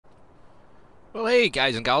Well, hey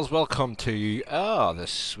guys and gals, welcome to the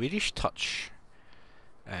Swedish Touch.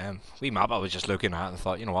 Wee map I was just looking at and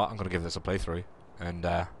thought, you know what, I'm going to give this a playthrough, and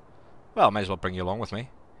well, I might as well bring you along with me.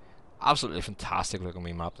 Absolutely fantastic looking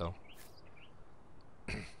wee map though.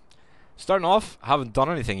 Starting off, haven't done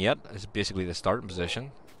anything yet. It's basically the starting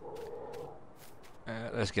position.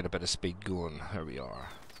 Let's get a bit of speed going. Here we are.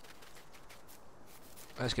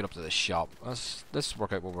 Let's get up to the shop. Let's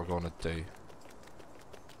work out what we're going to do.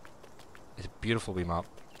 It's a beautiful wee map,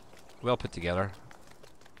 well put together,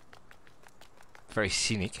 very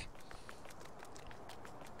scenic.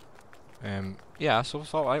 Yeah, so I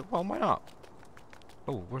thought, well, why not?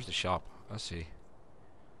 Oh, where's the shop? Let's see.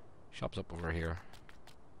 Shop's up over here.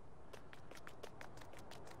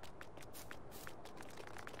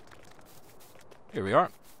 Here we are.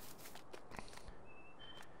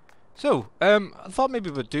 So, I thought maybe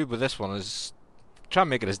what we'd do with this one is try and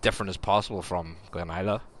make it as different as possible from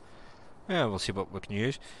Glenila. Yeah, we'll see what we can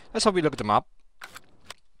use. Let's have a look at the map.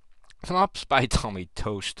 The map's by Tommy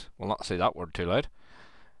Toast. We'll not say that word too loud.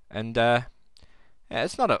 And yeah,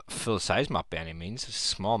 it's not a full-size map by any means. It's a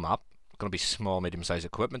small map. Going to be small, medium-sized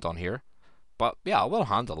equipment on here. But yeah, we'll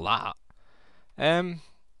handle that.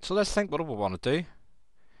 So let's think what do we want to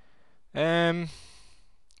do.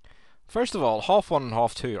 First of all, half one and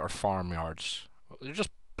half two are farmyards. They're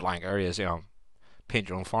just blank areas, you know. Paint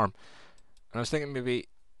your own farm. And I was thinking maybe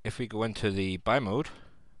if we go into the buy mode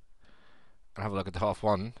and have a look at the half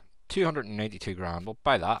one, 292 grand. We'll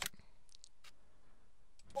buy that.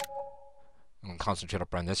 I'm going to concentrate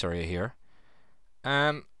up around this area here.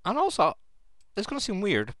 And also, it's going to seem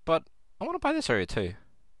weird, but I want to buy this area too.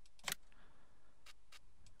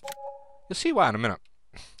 You'll see why in a minute.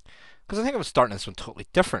 Because I think I was starting this one totally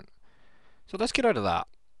different. So let's get out of that.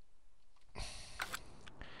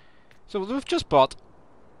 So we've just bought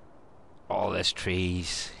all this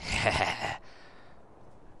trees.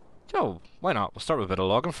 So why not? We'll start with a bit of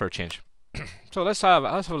logging for a change. So let's have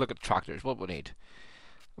a look at tractors. What we need.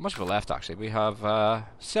 How much have we left actually? We have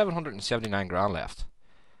 779 grand left.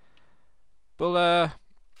 Well, let's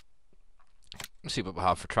see what we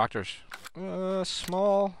have for tractors.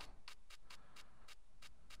 Small.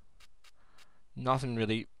 Nothing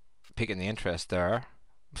really piquing the interest there.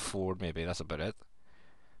 Ford maybe, that's about it.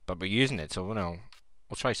 But we're using it, so we'll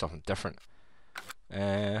try something different.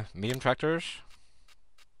 Medium tractors.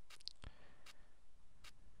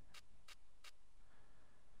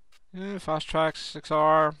 Fast tracks,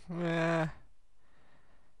 6R.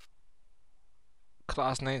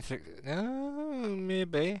 Class 9,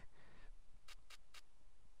 maybe.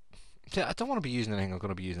 See, I don't want to be using anything I'm going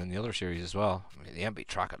to be using in the other series as well. I mean, the MB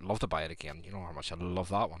track, I'd love to buy it again. You know how much I love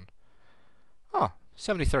that one. Oh,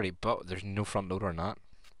 70/30, but there's no front loader in that.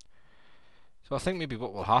 So I think maybe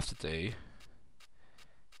what we'll have to do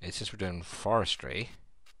is, since we're doing forestry,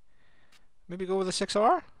 maybe go with a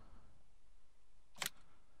 6R.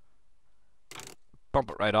 Bump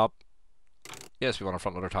it right up. Yes, we want a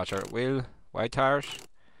front loader attachment. Wheel, wide tires,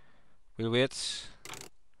 wheel weights,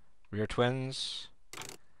 rear twins,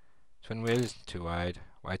 twin wheels, too wide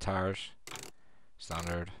tires,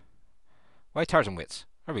 standard, wide tires and weights.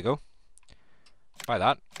 There we go. Buy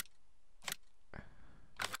that.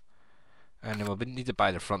 And then we'll need to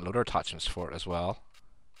buy the front loader attachments for it as well.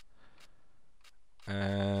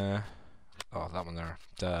 Oh, that one there.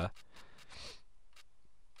 Duh.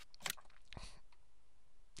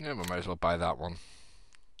 Yeah, we might as well buy that one.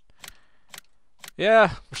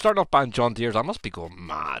 Yeah, we're starting off buying John Deere's. I must be going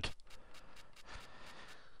mad.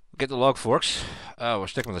 We'll get the log forks. We're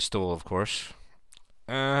sticking with the stole, of course.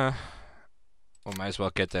 We might as well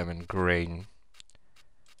get them in green.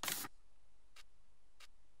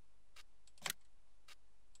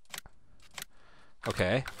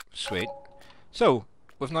 Okay, sweet. So,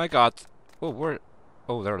 we've now got... Oh,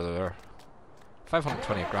 there.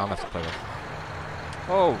 520 grand left to play with.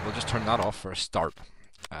 Oh, we'll just turn that off for a start.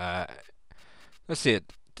 Let's see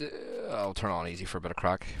it. I'll turn it on easy for a bit of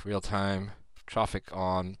crack. Real time. Traffic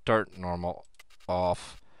on. Dirt, normal,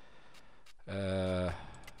 off. Turn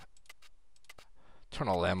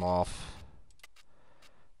all them off.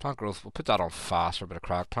 Plant growth, we'll put that on fast for a bit of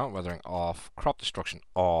crack. Plant weathering off. Crop destruction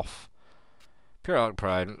off. Periodic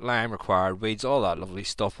pride, lime required, weeds, all that lovely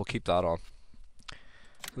stuff. We'll keep that on.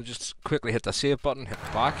 We'll just quickly hit the save button, hit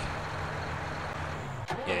the back.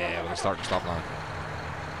 Yeah, we can start and stop now.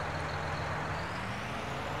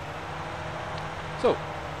 So,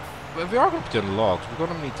 if we are going to be doing logs, we're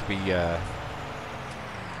going to need to be...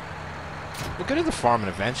 we'll get into farming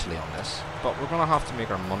eventually on this, but we're going to have to make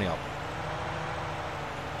our money up.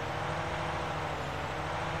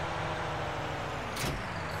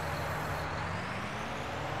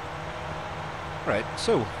 Right,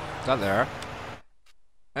 so that there.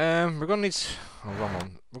 We're gonna need. Oh, wrong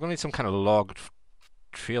one. We're gonna need some kind of log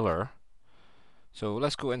trailer. So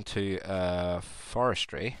let's go into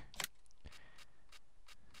forestry.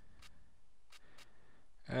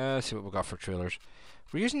 Let's see what we got for trailers.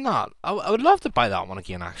 We're using that. I would love to buy that one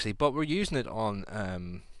again, actually, but we're using it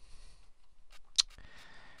on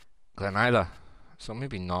Glen Isla, so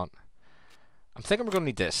maybe not. I'm thinking we're gonna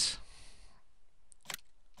need this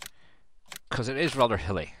because it is rather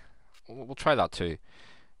hilly. We'll try that too.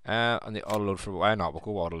 And the auto load for why not? We'll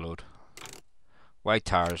go auto load. White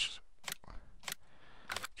tires,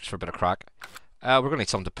 just for a bit of crack. We're gonna need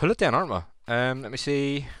something to pull it then, aren't we? Let me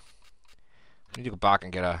see. I need to go back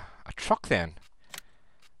and get a truck then.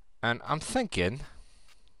 And I'm thinking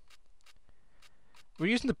we're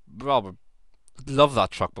using the love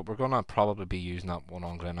that truck, but we're gonna probably be using that one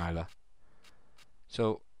on Glen Isla.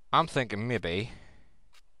 So I'm thinking maybe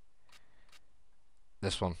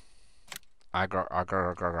this one.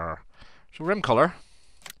 So rim color.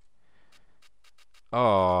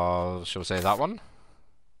 Oh, shall we say that one?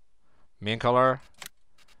 Main color.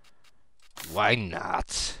 Why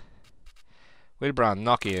not? Wheel brand,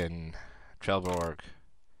 Nokian, Trelleborg.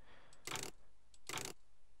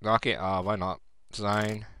 Nokia, why not?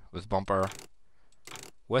 Design with bumper.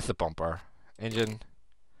 With the bumper. Engine.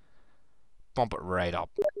 Bump it right up.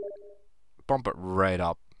 Bump it right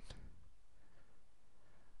up.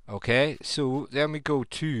 Okay, so then we go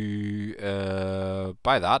to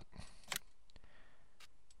buy that.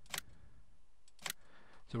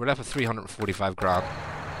 So we're left with 345 grand.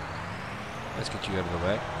 Let's get you out of the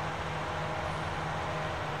way.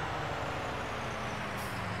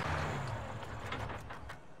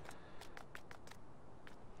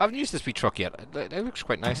 I haven't used this wee truck yet. It looks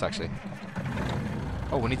quite nice, actually.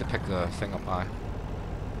 Oh, we need to pick the thing up now.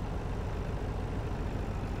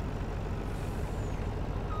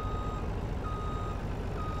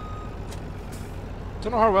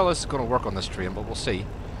 Don't know how well this is going to work on this train, but we'll see.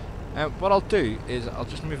 What I'll do is I'll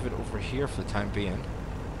just move it over here for the time being.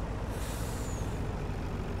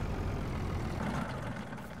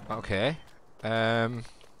 Okay.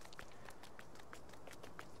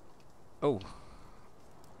 Oh.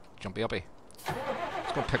 Jumpy uppy.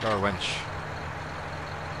 Let's go pick our winch.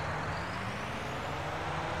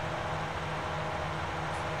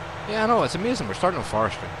 Yeah, I know, it's amazing. We're starting on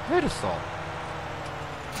forestry. Who'd have thought?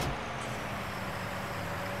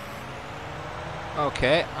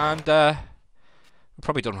 Okay, and we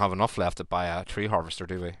probably don't have enough left to buy a tree harvester,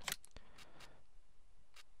 do we?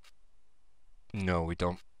 No, we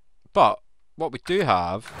don't. But what we do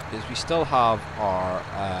have is we still have our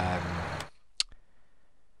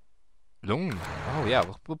loan. Oh yeah,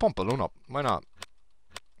 we'll bump the loan up. Why not?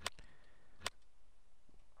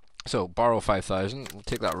 So borrow 5,000. We'll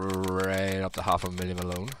take that right up to 500,000 a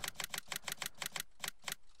loan.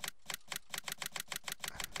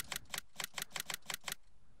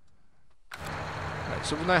 Right,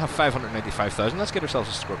 so we now have 595,000. Let's get ourselves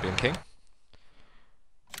a Scorpion King.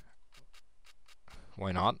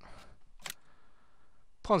 Why not?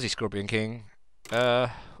 Ponzi Scorpion King.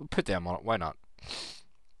 We'll put them on it. Why not?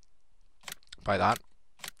 Buy that.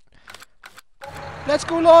 Let's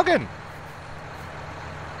go logging!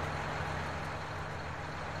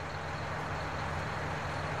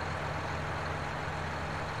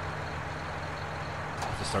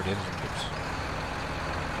 Have to start the engine. Oops.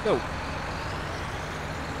 Go.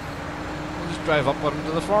 We'll just drive up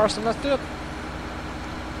into the forest and let's do it.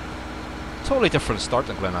 Totally different start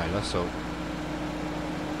than Glen Isla, so.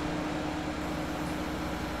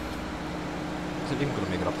 Is it even going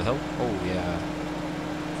to make it up the hill? Oh yeah.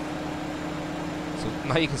 So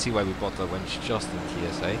now you can see why we bought the winch, just in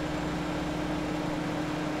case, eh?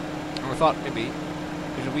 And we thought maybe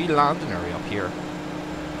there's a wee landing area up here.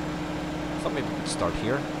 I thought maybe we could start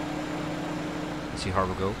here and see how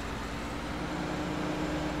we go.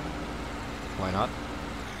 Why not?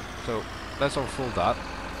 So let's unfold that.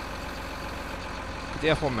 Put the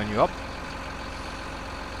F1 menu up.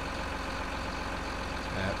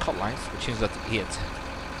 Cut length, we change that to 8.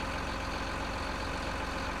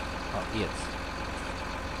 Oh, 8.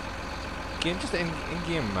 Game, just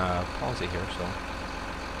in-game policy here, so.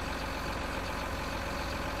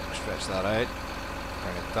 Stretch that out.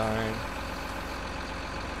 Bring it down.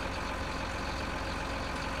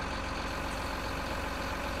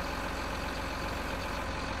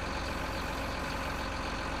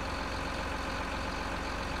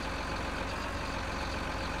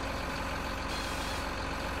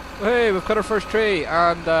 Hey, we've cut our first tree,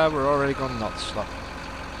 and we're already gone nuts. Look.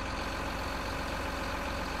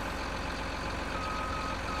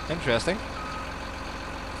 Interesting.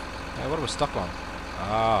 What are we stuck on?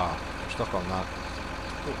 Ah, we're stuck on that.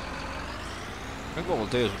 Ooh. I think what we'll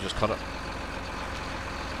do is we'll just cut it.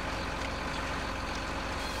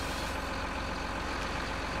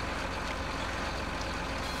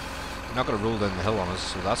 We're not going to roll down the hill on us,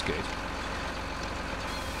 so that's good.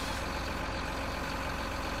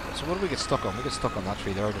 So what do we get stuck on? We get stuck on that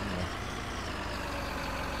tree there, didn't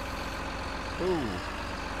we? Ooh.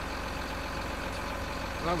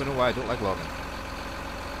 Now we know why I don't like logging.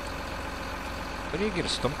 We need to get a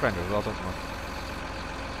stump grinder as well, don't we?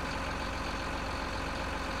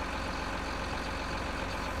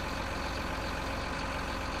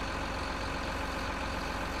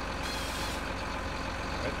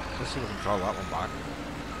 Alright, let's see if we can draw that one back.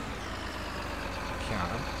 We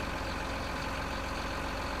can.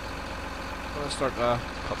 Well, let's start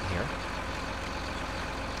cutting here.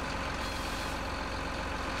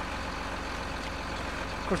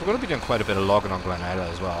 Of course, we're going to be doing quite a bit of logging on Glen Isla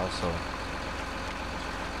as well, so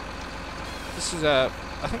this is I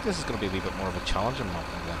think this is going to be a wee bit more of a challenging map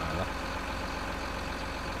than Glen Isla.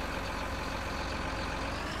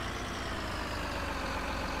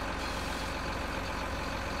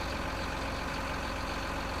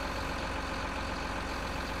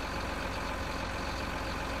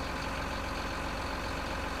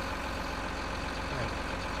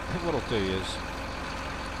 I think what I'll do is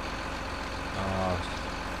I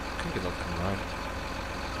think it'll come around.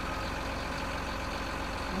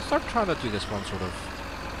 I'll start trying to do this one sort of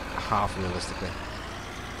half realistically.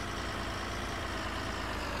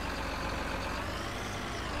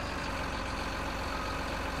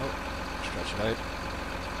 Oh, stretch it out.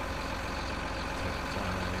 Take it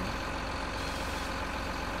down.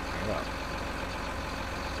 Hang it up.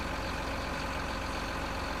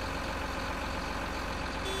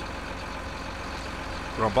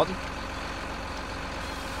 Wrong button.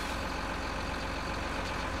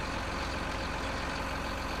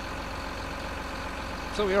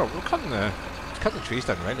 So we are, we're cutting the trees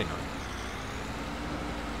down really now.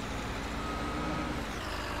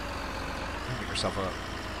 Get yourself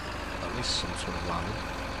at least some sort of landing.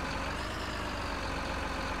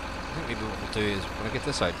 I think maybe what we'll do is when I get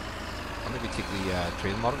this out, I'll maybe take the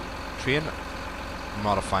train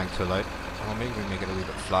modifying tool out, and I'll maybe make it a wee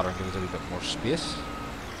bit flatter and give it a wee bit more space.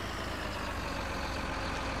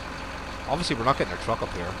 Obviously we're not getting our truck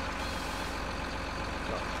up here.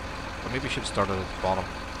 But maybe we should start at the bottom.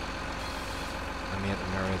 And made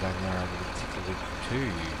an area down there we can take the loop too.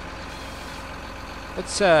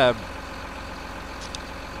 Let's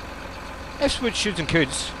Ipswich shoots and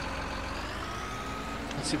coulds.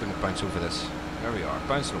 Let's see if we can bounce over this. There we are.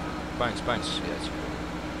 Bounce over. Bounce, bounce. Yeah, it's good.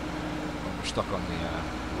 Oh, we're stuck on the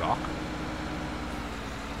rock.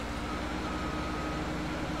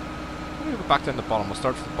 We'll go back down the bottom. We'll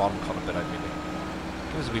start from the bottom, cut a bit out maybe.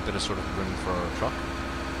 Give us a wee bit of sort of room for our truck.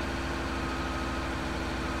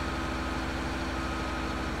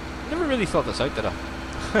 Never really thought this out, did I?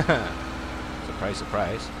 Surprise,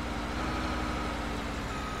 surprise.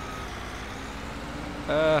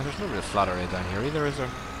 There's no real flat area down here either, is there?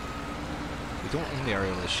 We don't own the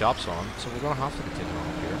area where the shop's on, so we're going to have to continue on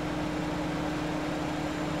up here.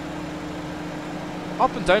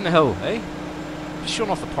 Up and down the hill, eh? Just showing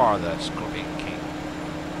off the power of the Scorpion King.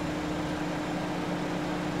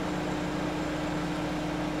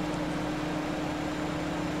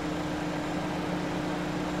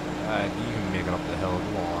 You can make it up the hill,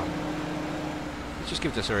 go on. Let's just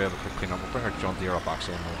give this area a quick clean up. We'll bring our John Deere up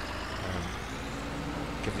actually and we'll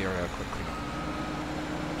give the area a quick clean up.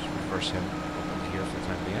 Just reverse him up into here for the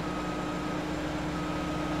time being.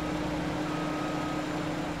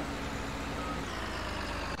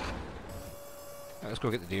 Right, let's go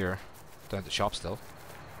get the deer down at the shop still.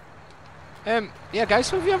 Yeah guys,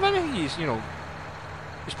 so if you have anything you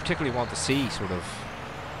just particularly want to see sort of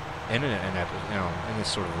in this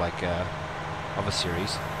sort of like of a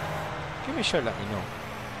series, give me a shout, let me know.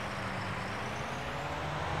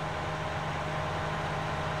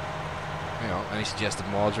 Any suggested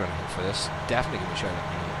mods or anything for this, definitely give me a shout, let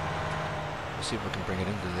me know. We'll see if we can bring it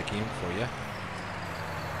into the game for you.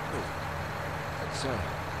 Oh, let's pick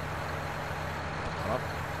that up.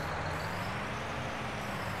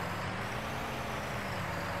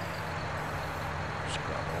 Just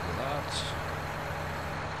grab all of that.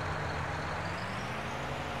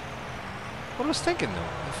 What I was thinking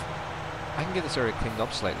though, if I can get this area cleaned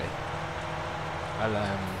up slightly, I'll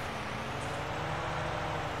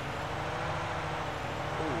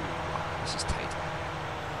oh, this is tight.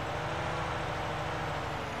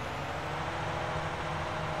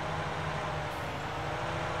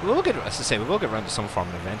 We'll get, as I say, we will get around to some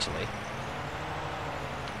farming eventually.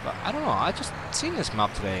 But I don't know, I just seen this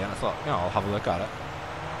map today and I thought, I'll have a look at it.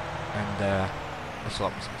 And I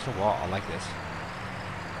thought, you know what, I like this.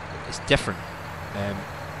 It's different.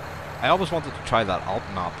 I always wanted to try that alt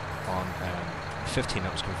map on 15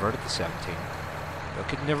 that was converted to 17. But I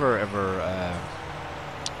could never ever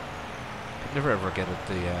get it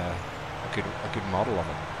a good model of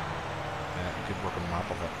it, a good working map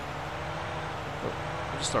of it. But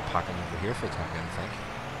we'll just start packing over here for the time being, I think.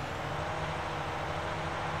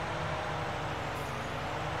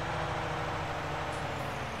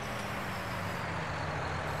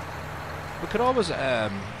 We could always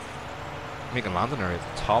make a landing area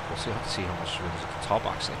at the top. We'll have to see how much room is at the top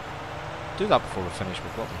actually. Do that before we finish.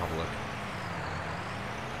 We'll go up and have a look.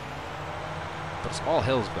 But it's all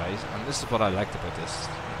hills, guys, and this is what I liked about this.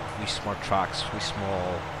 We smart tracks, we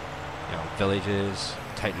small, villages,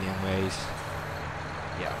 tight laneways.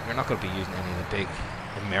 Yeah, you're not going to be using any of the big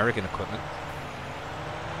American equipment.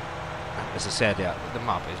 As I said, yeah, the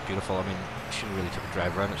map is beautiful. I mean, you shouldn't really take a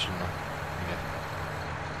drive around it, shouldn't I? Yeah.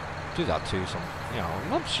 Do that too. It's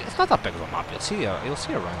not that big of a map. You'll see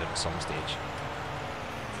around it at some stage.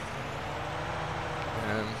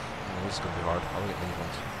 This is going to be hard. I'll get these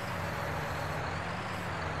ones.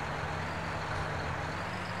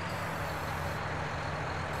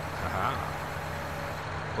 Aha.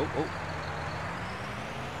 Oh.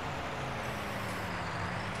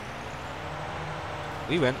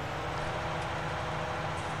 We win.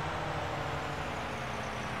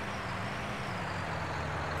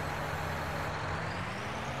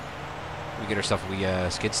 We get ourselves a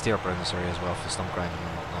skid steer up around this area as well for stump grinding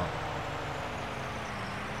and whatnot.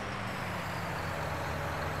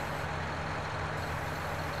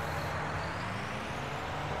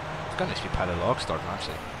 It's got a nice few pile of logs starting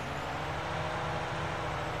actually.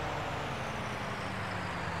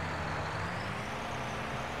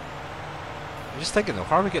 I'm just thinking though,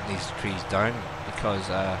 how are we getting these trees down? Because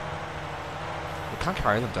we can't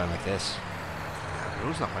carry them down like this. The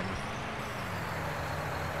road's not mine.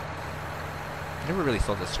 I never really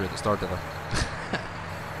thought this through at the start, did I?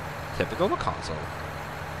 Typical McConsole.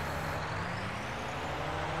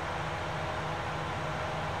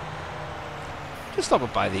 Just stop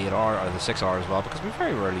it by the 8R or the 6R as well, because we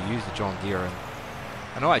very rarely use the John Deere, and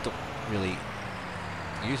I know I don't really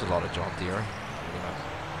use a lot of John Deere.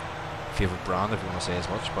 My favourite brand, if you want to say as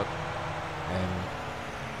much, but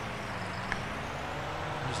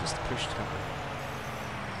use this to push temper.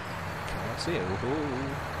 Can't see it. Ooh.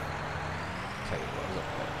 Tell you what is up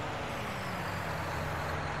there.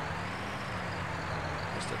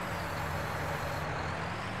 Missed it.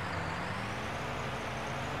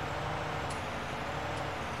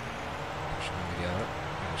 Pushing them together.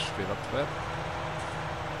 Go straight up to it.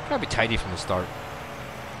 Try to be tidy from the start.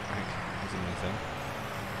 Right, that's the main thing.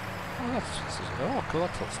 Oh, cool,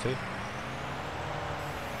 that tilts too.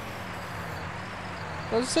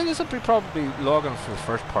 Well, this will be probably logging for the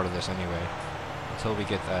first part of this anyway, until we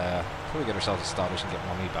get ourselves established and get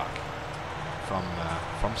money back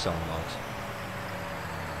from selling logs.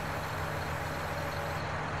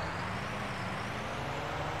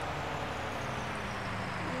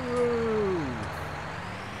 Woo.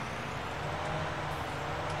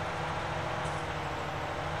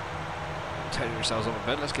 Tighten ourselves up a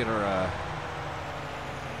bit. Let's get our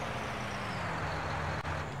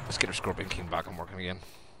Scorpion King back and working again.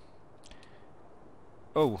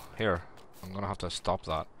 Oh, here. I'm gonna have to stop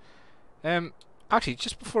that. Actually,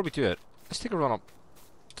 just before we do it, let's take a run up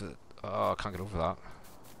to. Oh, I can't get over that.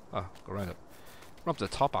 Oh, go around it. Run up to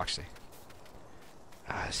the top, actually.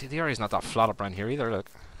 See, the area's not that flat up around here either. Look.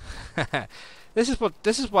 This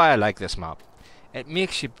is why I like this map. It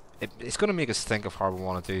makes you. It's gonna make us think of how we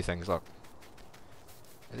want to do things. Look.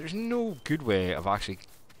 There's no good way of actually.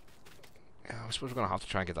 I suppose we're gonna have to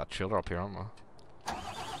try and get that trailer up here, aren't we?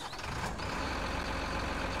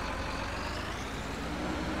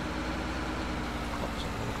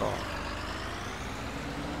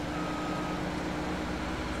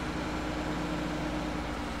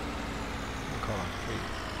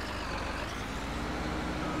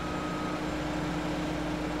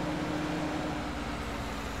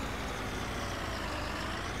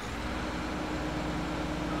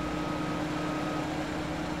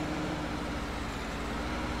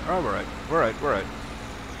 Oh, we're out.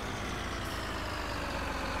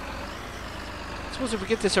 I suppose if we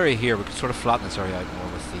get this area here, we can sort of flatten this area out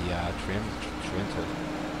more with the train tool.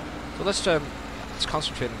 So let's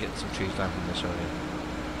concentrate on getting some trees down from this area.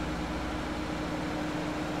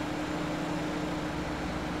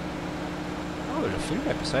 Oh, there's a field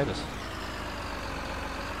right beside us.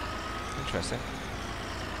 Interesting.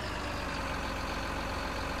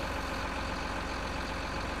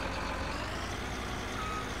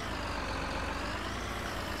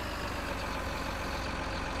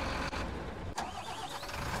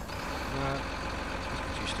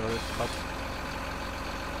 started. Cut.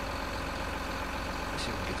 Let's see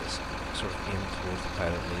if we can get this sort of aimed towards the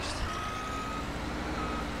pilot at least.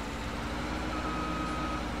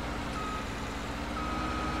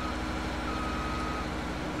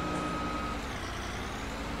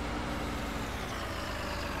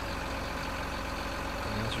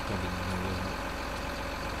 And the answer's going to be no, isn't it?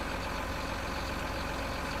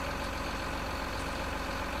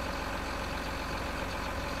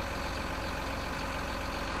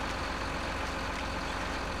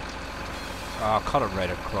 Oh, cut it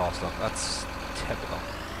right across, look, that's typical.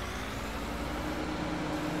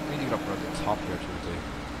 We need to get up right at the top here too.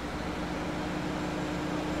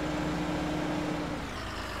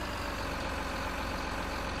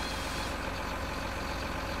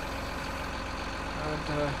 And,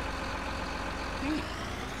 we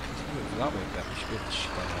continue over that way a bit, we should be able to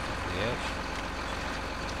shoot that off the edge.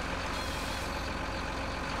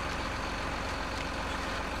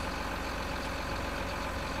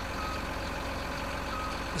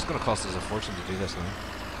 It's going to cost us a fortune to do this now.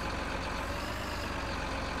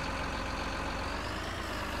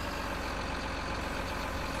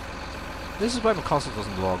 This is why McConsole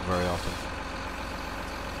doesn't log very often.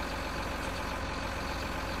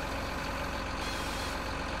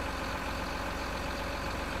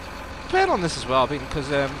 Plan on this as well, because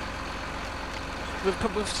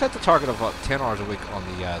we've set the target of what 10 hours a week on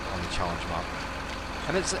the challenge map,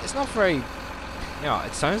 and it's not very. You know,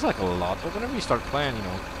 it sounds like a lot, but whenever you start playing, you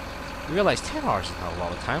know, you realise 10 hours is not a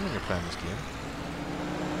lot of time when you're playing this game.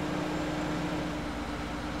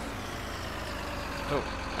 So,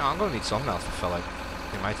 you know, I'm going to need something else to fill out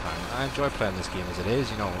in my time. I enjoy playing this game as it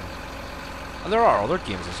is, you know. And there are other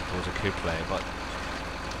games I suppose I could play, but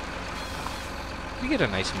you get a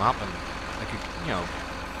nice map and like a, you know,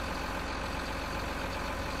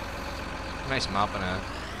 a nice map and a,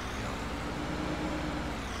 you know,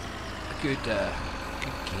 a good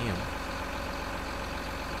game.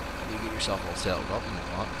 You get yourself all settled up and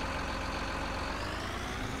whatnot.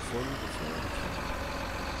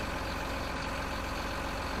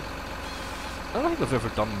 I don't think I've ever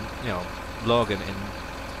done, you know, vlogging in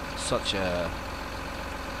such a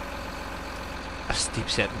steep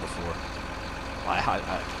setting before. I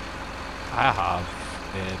have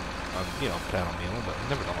been, you know, playing on my own, but I've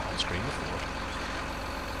never done it on screen before.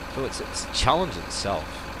 So it's a challenge in itself.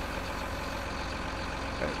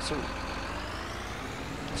 Right, so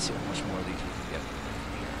let's see how much more of these we can get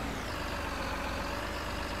here.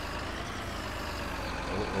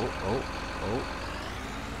 Oh.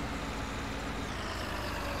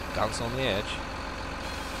 Dance on the edge.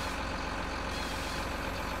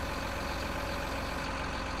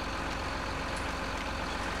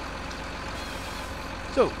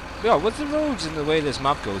 So, yeah, with the roads and the way this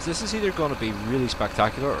map goes, this is either going to be really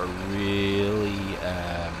spectacular or really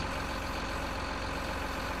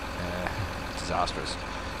disastrous.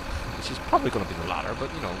 Which is probably going to be the latter,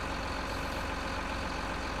 but you know.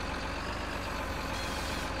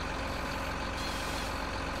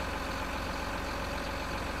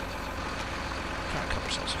 Trying to cover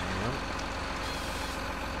ourselves around.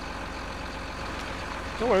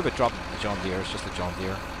 Don't worry about dropping the John Deere, it's just the John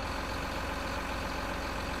Deere.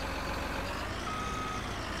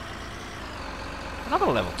 I'm not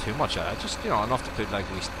going to level too much at it, just, you know, enough to put like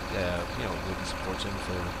these, you know, wooden supports in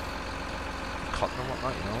for cutting and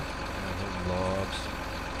whatnot, you know, wooden logs.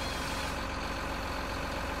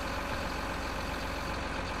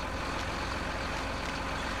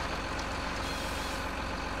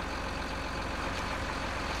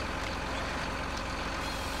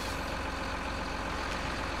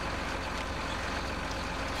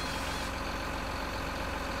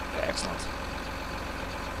 Excellent.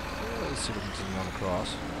 Let's see if we can continue on across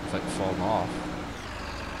without falling off.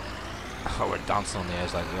 Oh, we're dancing on the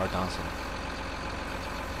edge like we are dancing.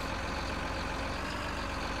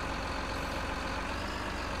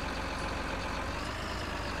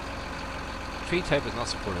 Tree type is not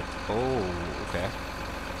supported. Oh, okay.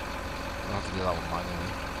 I'll have to do that one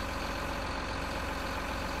manually.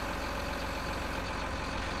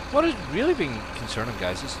 What has really been concerning,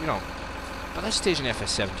 guys, is, you know, by this stage in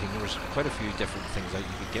FS17 there was quite a few different things that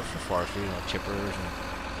you could get for forestry, you know, chippers, and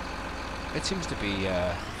it seems to be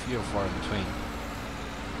few and far in between.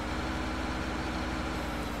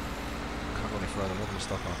 Can't go any further, what are we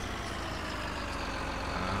stuck on?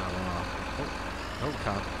 No, we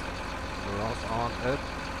can't. We're off on a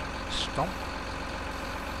stump.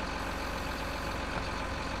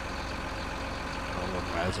 Oh, we're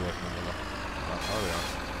miles away from the middle. Oh, there we are.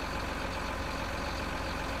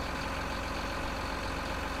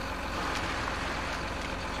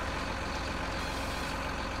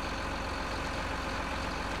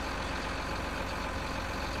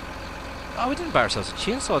 Oh, we didn't buy ourselves a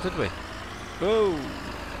chainsaw, did we? Oh.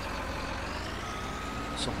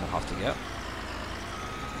 Something we'll have to get.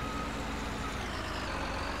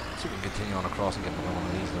 See if we can continue on across and get another one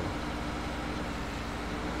of these though.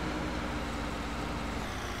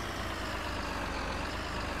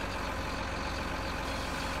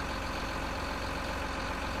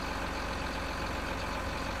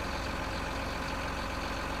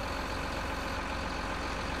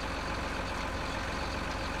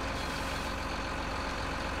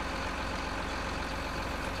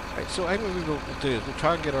 Right, so I think what we'll do is we'll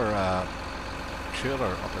try and get our trailer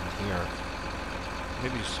up in here.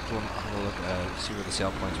 Maybe just go and have a look, see where the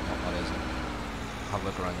sell points and what that is, and have a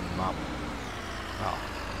look around the map. Oh,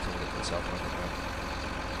 until we get to the sell point anyway.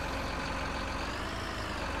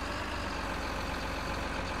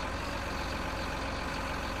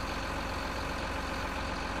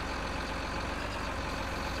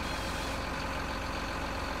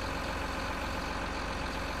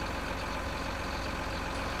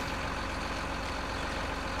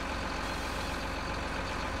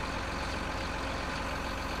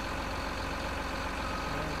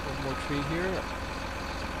 More tree here.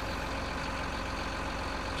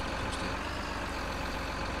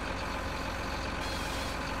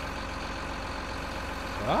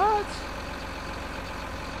 What?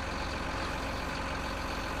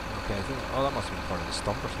 Okay, I think. Oh, that must have been part of the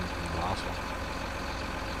stump or something from the last one.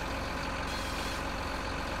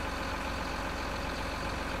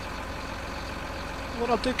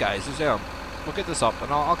 What I'll do, guys, is we'll get this up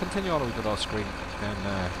and I'll continue on a wee bit off screen and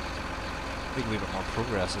make a wee bit more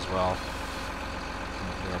progress as well.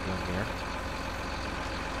 What we are doing here.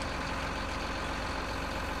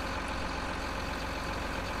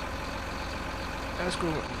 Let's go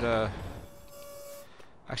and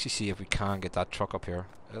actually see if we can get that truck up here.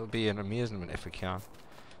 It'll be an amazement if we can.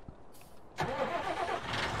 Let's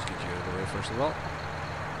get you out of the way first of all.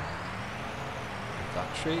 Get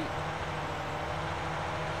that tree.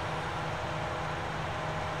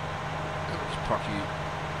 Let's park you.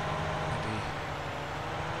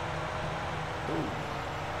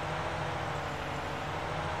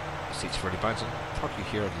 The seat's really bouncing. Park you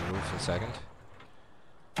here on the roof for a second.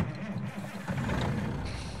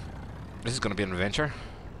 This is going to be an adventure.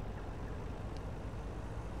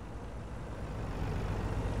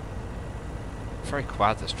 Very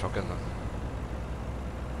quiet, this truck, isn't it?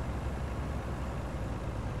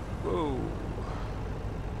 Whoa.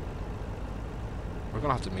 We're going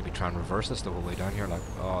to have to maybe try and reverse this the whole way down here. Like,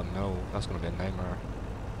 oh no, that's going to be a nightmare.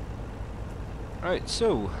 Right,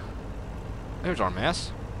 so there's our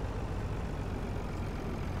mess.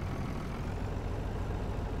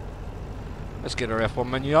 Let's get our F1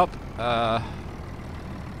 menu up.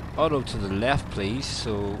 Auto to the left, please.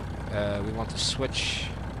 So we want to switch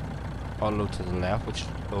auto to the left, which is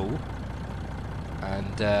O,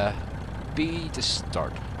 and B to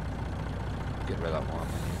start. Get rid of that one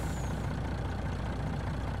menu.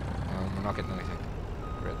 We're not getting anything.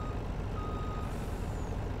 Great.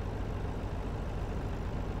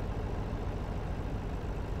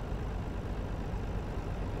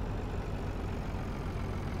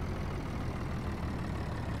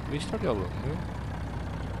 We start all loading, no?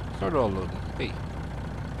 Start all loading. B.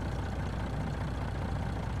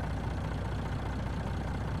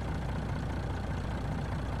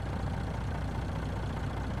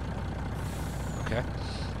 Okay.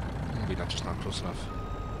 Maybe not just not close enough.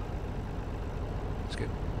 Let's get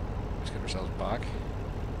ourselves back.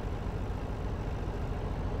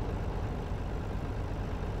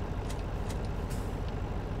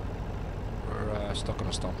 We're stuck on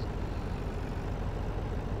a stump.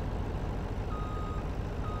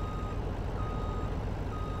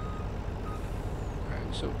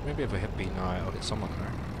 So maybe if I hit B now, I'll get someone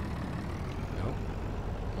there. No.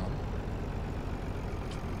 None.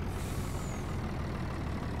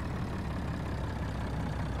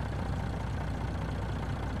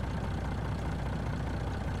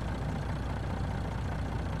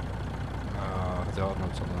 The odd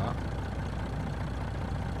notes on that.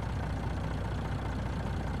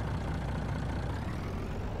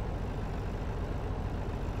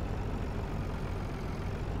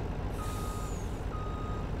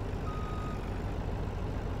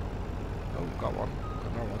 Got one.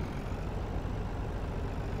 Got another one.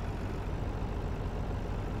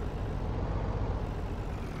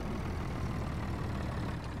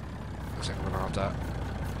 Looks like we're gonna have to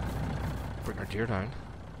bring our deer down.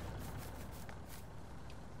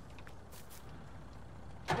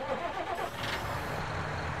 I've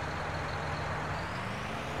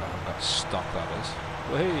got to stop, that is.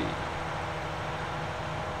 Wait.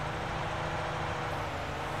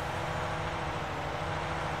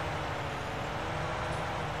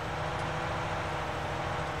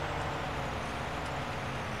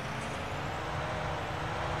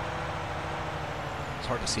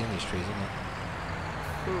 hard to see in these trees, isn't it?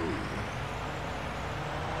 Ooh.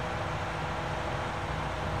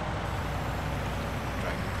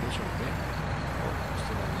 Dragging it closer a bit. Oh,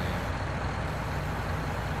 still on there.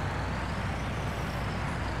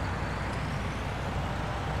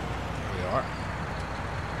 There we are.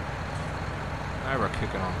 Now we're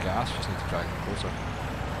cooking on gas, just need to drag them closer.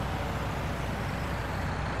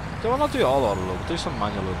 So we'll not do all auto load, we'll do some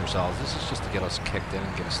manual load ourselves. This is just to get us kicked in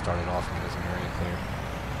and get us started off and get us an area clear.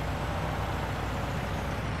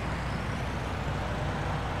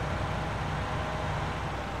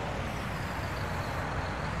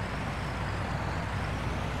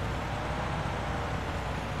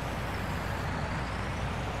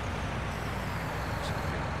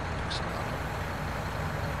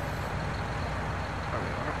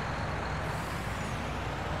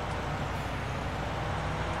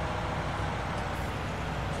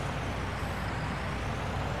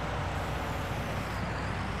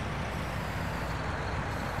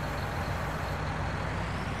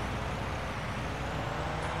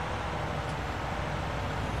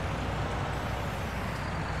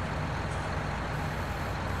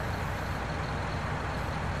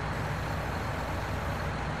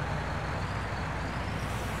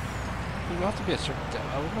 We have to be a certain.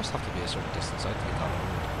 We must have to be a certain distance out to get that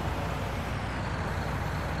road.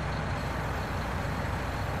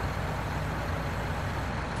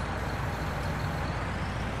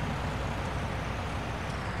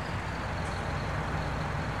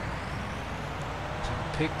 So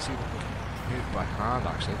pick, see what we can move by hand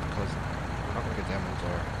actually, because we're not going to get them into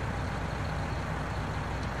our.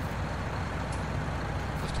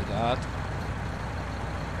 Let's do that.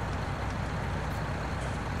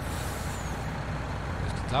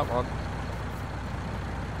 That one.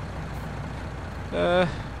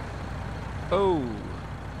 Oh.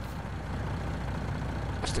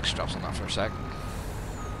 Let's stick straps on that for a sec.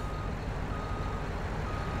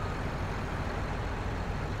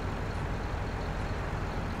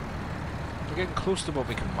 We're getting close to what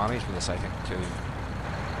we can manage with this, I think, too.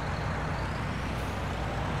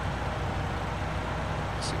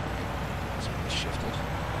 Let's see if we can shift it.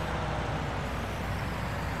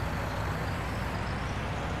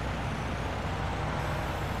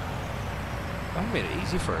 We made it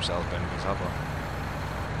easy for ourselves bending this up. Oh,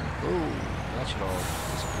 that should all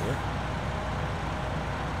disappear.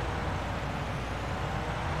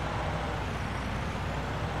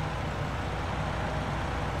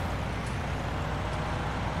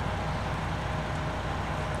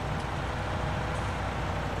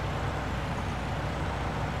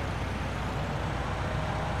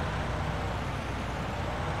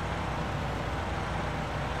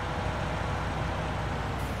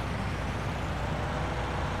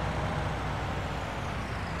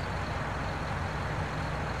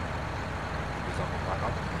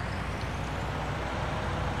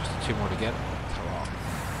 Just 2 more to get. Oh.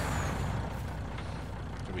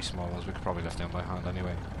 Could be small ones, we could probably lift them by hand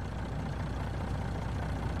anyway.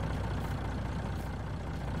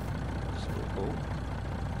 So we'll go.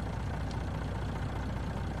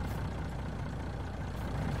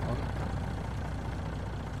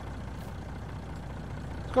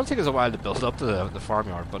 It's going to take us a while to build up the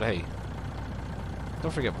farmyard, but hey,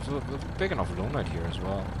 don't forget, we've a big enough loan out here as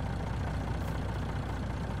well.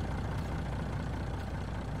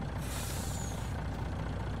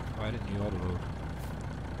 Why didn't you auto load?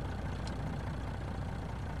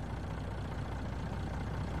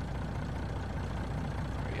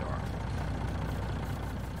 There you are.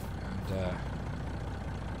 And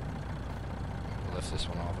we'll lift this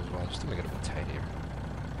one off as well, just to make it a bit tidier.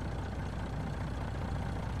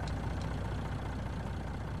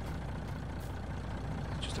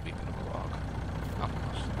 Just a wee bit of a log. Not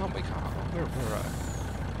much. Oh, we can't. We're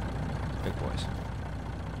big boys.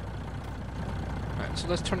 Right, so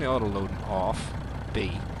let's turn the auto loading off.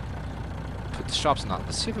 B. Put the straps on that.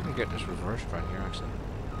 Let's see if we can get this reversed right here actually.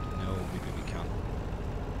 No, maybe we can.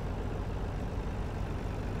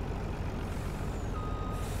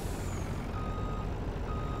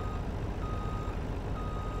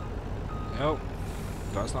 No,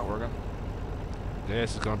 that's not working.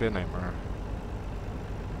 This is gonna be a nightmare.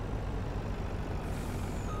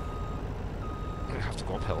 We have to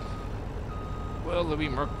go uphill. Will the wee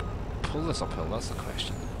Merc pull this uphill? That's the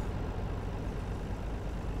question.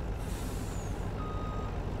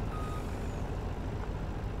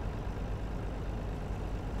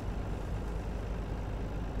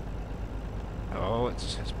 Oh,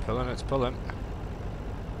 it's pulling, it's pulling.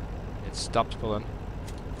 It stopped pulling.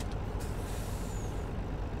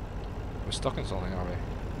 We're stuck in something, are we?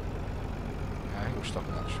 Yeah, I think we're stuck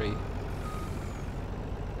in that tree.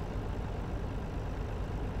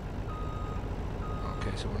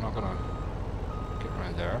 Okay, so we're not gonna get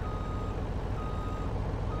around there.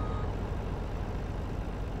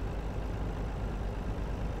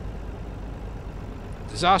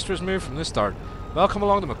 Disastrous move from the start. Welcome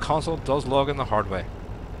along to McConsole does log in the hard way.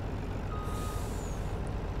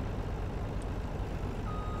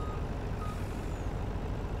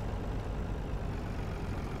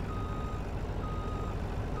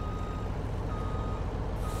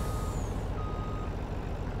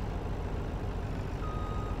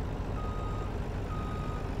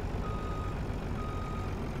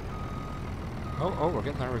 Oh, we're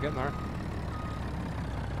getting there, we're getting there.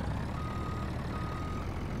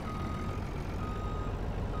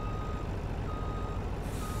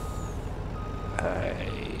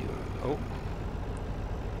 Oh.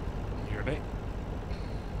 Nearly.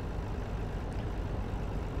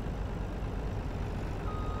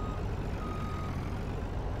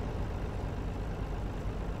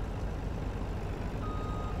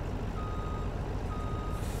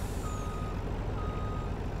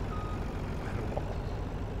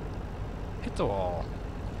 Hit the wall.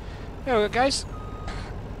 Yeah, guys.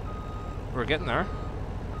 We're getting there.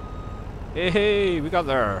 Hey, we got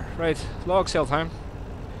there. Right, log sale time.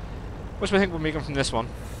 What do we think we're making from this one?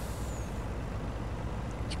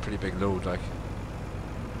 It's a pretty big load, like.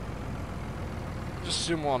 Just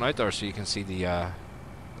zoom on out there so you can see the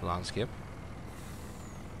landscape.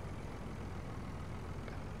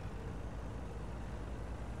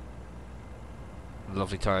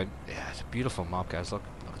 Lovely town. Yeah, it's a beautiful map, guys. Look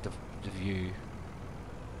at the view.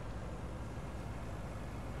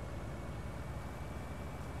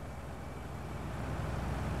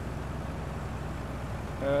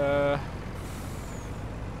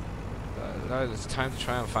 Now it's time to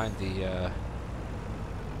try and find the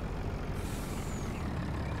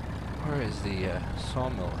where is the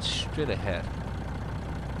sawmill? It's straight ahead,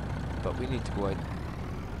 but we need to go out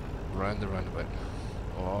round the roundabout.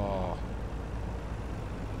 Oh,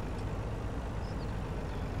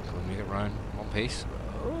 can we make it round one piece?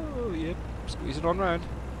 Oh, yep, squeeze it on round.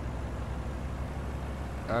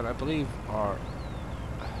 And I believe our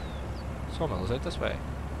sawmill is out this way.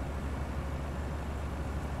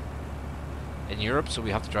 In Europe, so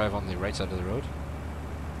we have to drive on the right side of the road.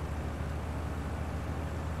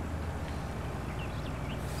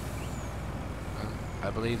 And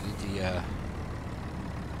I believe that the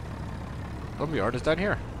lumberyard is down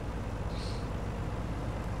here.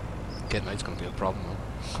 Getting out's going to be a problem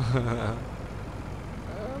though.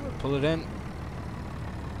 Pull it in.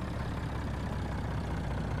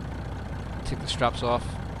 Take the straps off.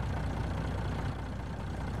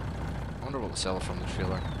 I wonder what we'll sell from the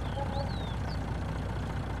trailer.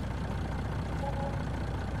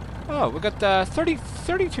 Oh, we got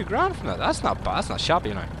 32 grand from that. That's not bad. That's not shabby,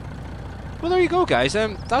 you know. Well, there you go, guys.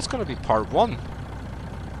 That's going to be part 1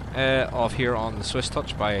 of here on the Swiss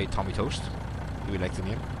Touch by Tommy Toast, who we like the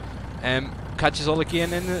name. Catch us all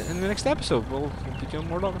again in the next episode. We'll be doing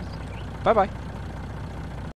more logging. Bye bye.